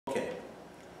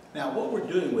Now what we're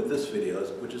doing with this video,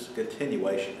 which is a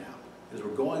continuation now, is we're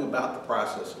going about the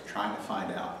process of trying to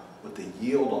find out what the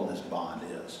yield on this bond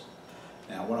is.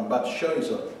 Now what I'm about to show you is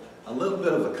a little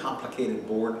bit of a complicated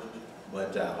board,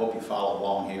 but I hope you follow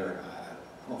along here.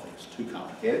 I don't think it's too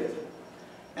complicated.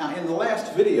 Now in the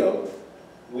last video,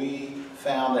 we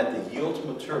found that the yield to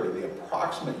maturity, the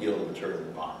approximate yield to maturity of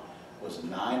the bond, was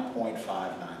 9.59%.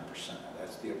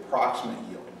 That's the approximate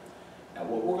yield. Now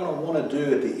what we're going to want to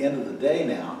do at the end of the day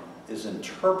now is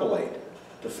interpolate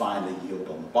to find the yield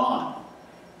on the bond.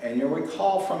 And you'll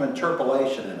recall from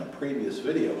interpolation in a previous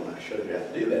video when I showed you how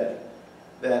to do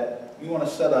that you want to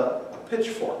set up a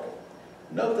pitchfork.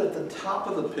 Note that the top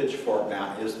of the pitchfork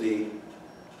now is the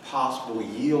possible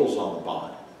yields on the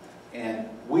bond. And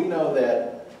we know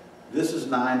that this is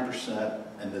 9%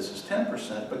 and this is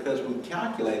 10% because we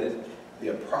calculated the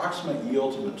approximate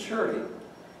yield to maturity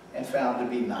and found it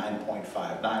to be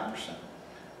 9.59%,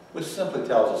 which simply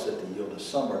tells us that the yield is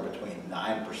somewhere between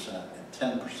 9%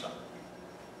 and 10%.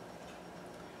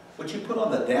 What you put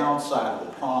on the downside of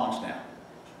the prongs now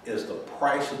is the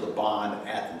price of the bond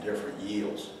at the different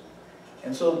yields.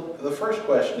 And so the first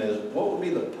question is, what would be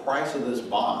the price of this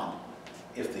bond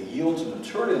if the yield to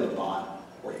maturity of the bond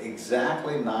were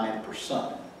exactly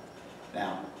 9%?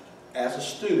 Now, as a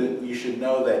student, you should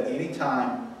know that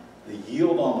anytime the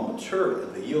yield on the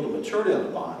maturity, the yield of maturity on the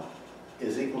bond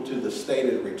is equal to the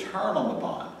stated return on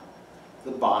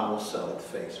the bond will sell at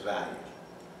face value.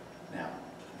 Now,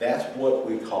 that's what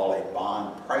we call a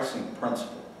bond pricing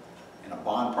principle. And a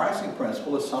bond pricing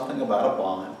principle is something about a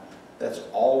bond that's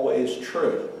always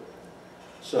true.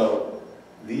 So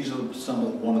these are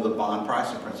one of the bond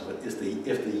pricing principles. If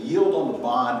the yield on the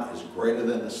bond is greater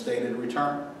than the stated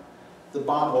return, the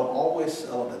bond will always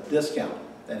sell at a discount.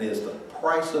 That is, the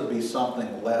price will be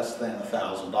something less than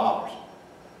 $1,000.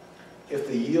 If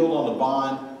the yield on the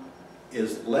bond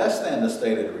is less than the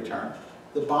stated return,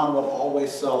 the bond will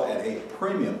always sell at a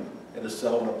premium. It is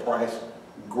sold at a price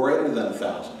greater than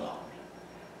 $1,000.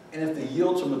 And if the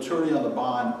yield to maturity on the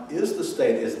bond is the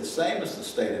same as the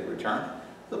stated return,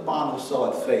 the bond will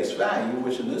sell at face value,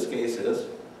 which in this case is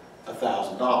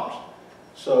 $1,000.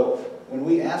 So when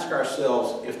we ask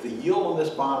ourselves if the yield on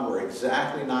this bond were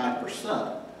exactly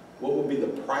 9%, what would be the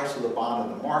price of the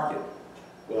bond in the market?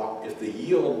 Well, if the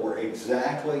yield were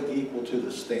exactly equal to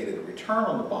the stated return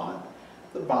on the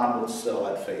bond would sell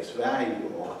at face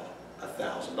value, or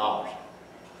 $1,000.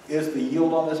 Is the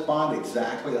yield on this bond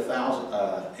exactly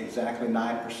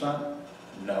 9%?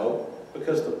 No,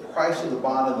 because the price of the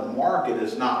bond in the market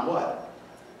is not what?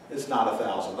 It's not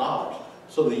 $1,000.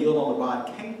 So the yield on the bond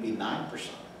can't be 9%.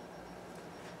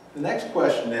 The next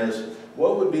question is,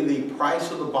 what would be the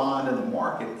price of the bond in the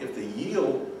market if the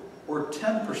yield were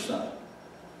 10%?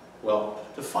 Well,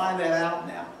 to find that out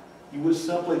now, you would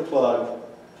simply plug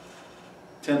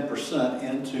 10%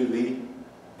 into the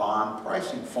bond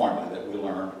pricing formula that we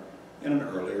learned in an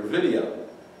earlier video.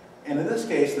 And in this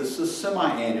case, this is a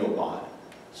semi-annual bond.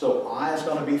 So I is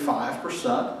going to be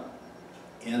 5%,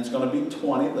 N is going to be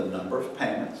 20, the number of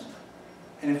payments.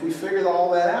 And if we figure all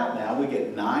that out now, we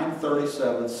get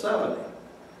 937.70.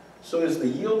 So is the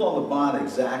yield on the bond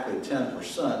exactly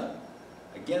 10%?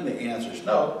 Again, the answer is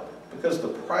no, because the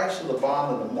price of the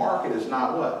bond in the market is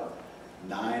not what?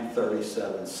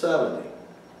 937.70.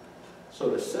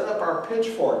 So to set up our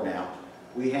pitchfork now,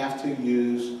 we have to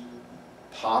use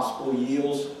possible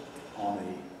yields on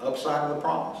the upside of the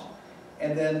prongs,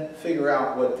 and then figure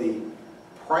out what the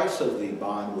price of the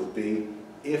bond would be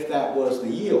if that was the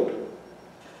yield.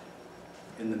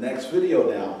 In the next video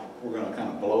now, we're going to kind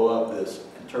of blow up this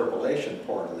interpolation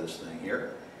part of this thing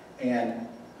here and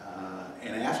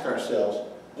ask ourselves,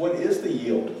 what is the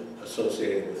yield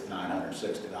associated with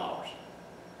 $960?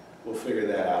 We'll figure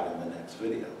that out in the next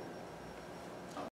video.